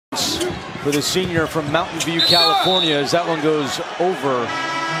for the senior from Mountain View, California, as that one goes over.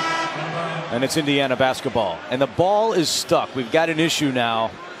 And it's Indiana basketball. And the ball is stuck. We've got an issue now.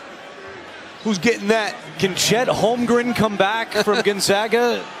 Who's getting that? Can Chet Holmgren come back from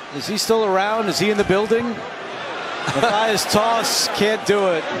Gonzaga? Is he still around? Is he in the building? Matthias Toss can't do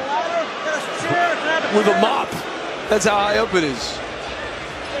it. With a mop. That's how high up it is.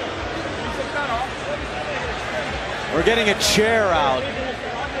 We're getting a chair out.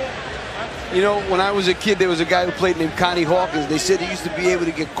 You know, when I was a kid, there was a guy who played named Connie Hawkins. They said he used to be able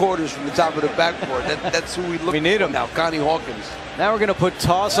to get quarters from the top of the backboard. That's who we look need for him now, Connie Hawkins. Now we're going to put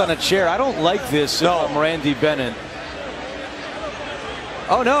Toss on a chair. I don't like this from Randy Bennett.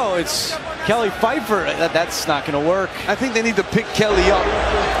 Oh, no, it's Kelly Pfeiffer. That's not going to work. I think they need to pick Kelly up.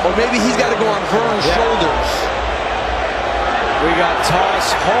 Or maybe he's got to go on Vern's shoulders. We got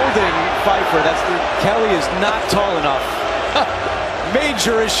Toss holding Pfeiffer. Kelly is not tall enough.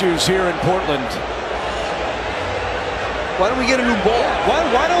 Major issues here in Portland. Why don't we get a new ball?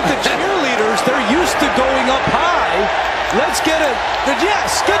 Why don't the cheerleaders, they're used to going up high. Let's get it.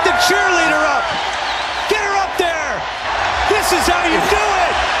 Yes, get the cheerleader up. Get her up there. This is how you do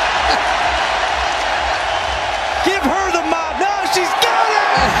it. Give her the mob. No, she's got it.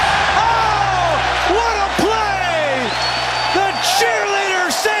 Oh, what a play. The cheerleader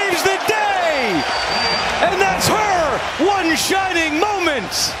saves the day. And that's her one shining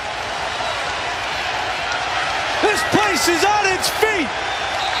moment. This place is on its feet.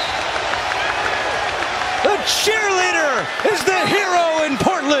 The cheerleader is the hero in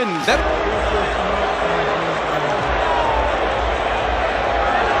Portland.